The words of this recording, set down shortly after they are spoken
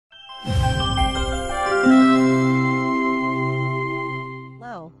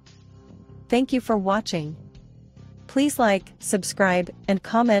Thank you for watching. Please like, subscribe, and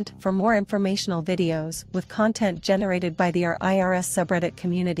comment for more informational videos with content generated by the IRS subreddit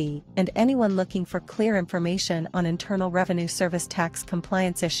community and anyone looking for clear information on Internal Revenue Service tax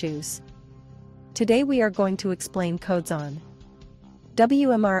compliance issues. Today we are going to explain codes on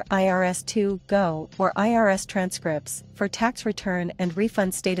WMR IRS-2 Go or IRS transcripts for tax return and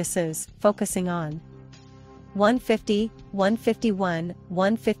refund statuses, focusing on 150, 151,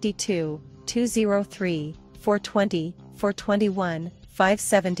 152, 203, 420, 421,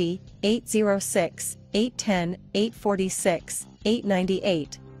 570, 806, 810, 846,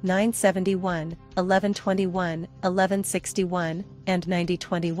 898, 971, 1121, 1161, and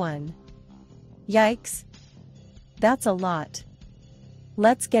 9021. Yikes! That's a lot.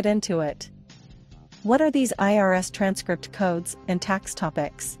 Let's get into it. What are these IRS transcript codes and tax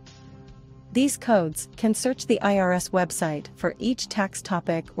topics? These codes can search the IRS website for each tax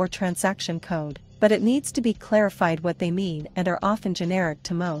topic or transaction code, but it needs to be clarified what they mean and are often generic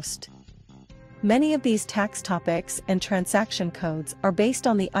to most. Many of these tax topics and transaction codes are based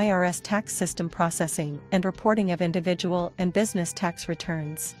on the IRS tax system processing and reporting of individual and business tax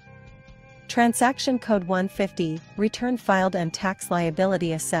returns. Transaction Code 150, Return Filed and Tax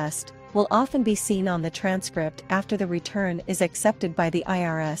Liability Assessed, will often be seen on the transcript after the return is accepted by the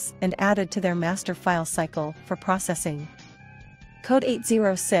IRS and added to their master file cycle for processing. Code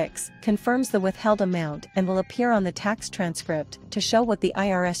 806 confirms the withheld amount and will appear on the tax transcript to show what the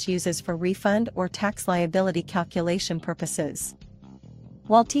IRS uses for refund or tax liability calculation purposes.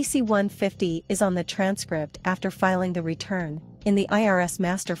 While TC 150 is on the transcript after filing the return, in the IRS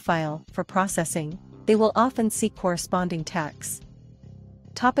master file for processing, they will often see corresponding tax.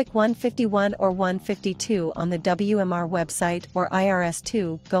 Topic 151 or 152 on the WMR website or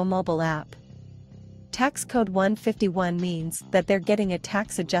IRS-2 Go mobile app. Tax Code 151 means that they're getting a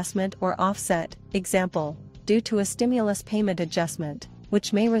tax adjustment or offset, example, due to a stimulus payment adjustment,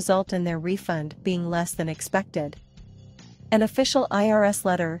 which may result in their refund being less than expected. An official IRS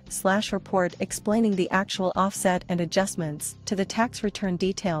letter/report explaining the actual offset and adjustments to the tax return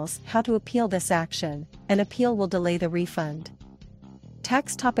details how to appeal this action. An appeal will delay the refund.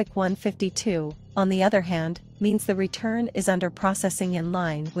 Tax Topic 152, on the other hand, means the return is under processing in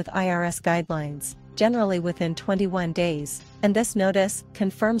line with IRS guidelines, generally within 21 days, and this notice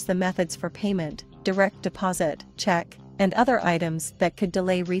confirms the methods for payment, direct deposit, check, and other items that could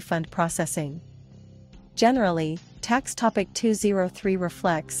delay refund processing. Generally, Tax Topic 203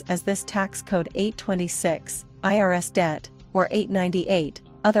 reflects as this tax code 826, IRS debt, or 898,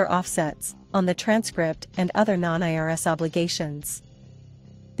 other offsets, on the transcript and other non-IRS obligations.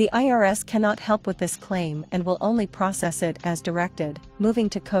 The IRS cannot help with this claim and will only process it as directed, moving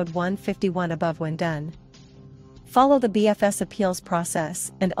to Code 151 above when done. Follow the BFS appeals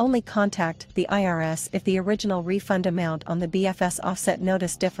process and only contact the IRS if the original refund amount on the BFS offset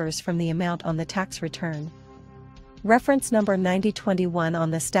notice differs from the amount on the tax return. Reference number 9021 on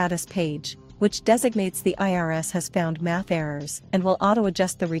the status page, which designates the IRS has found math errors and will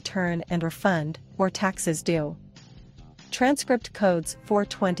auto-adjust the return and refund, or taxes due. Transcript Codes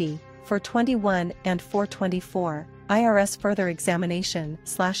 420, 421 and 424, IRS Further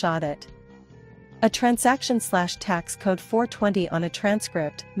Examination/Audit. A transaction/tax code 420 on a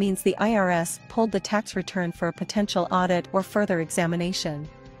transcript means the IRS pulled the tax return for a potential audit or further examination.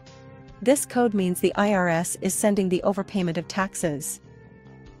 This code means the IRS is sending the overpayment of taxes.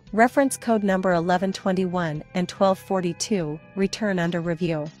 Reference code number 1121 and 1242, Return Under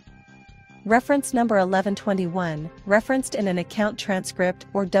Review. Reference number 1121, referenced in an account transcript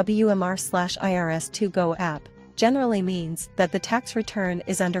or WMR/IRS-2 Go app, generally means that the tax return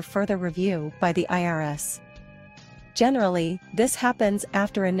is under further review by the IRS. Generally, this happens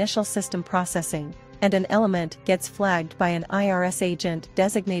after initial system processing, and an element gets flagged by an IRS agent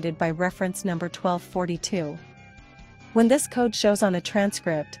designated by reference number 1242. When this code shows on a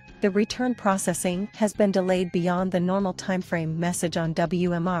transcript, the return processing has been delayed beyond the normal timeframe message on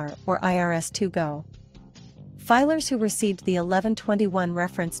WMR or IRS-2 Go. Filers who received the 1121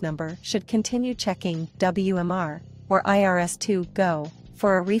 reference number should continue checking WMR or IRS-2 Go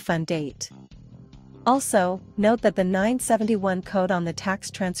for a refund date. Also, note that the 971 code on the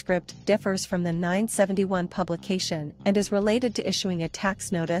tax transcript differs from the 971 publication and is related to issuing a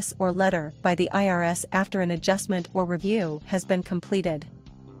tax notice or letter by the IRS after an adjustment or review has been completed.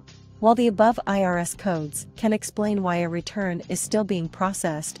 While the above IRS codes can explain why a return is still being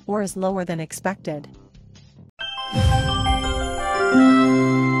processed or is lower than expected.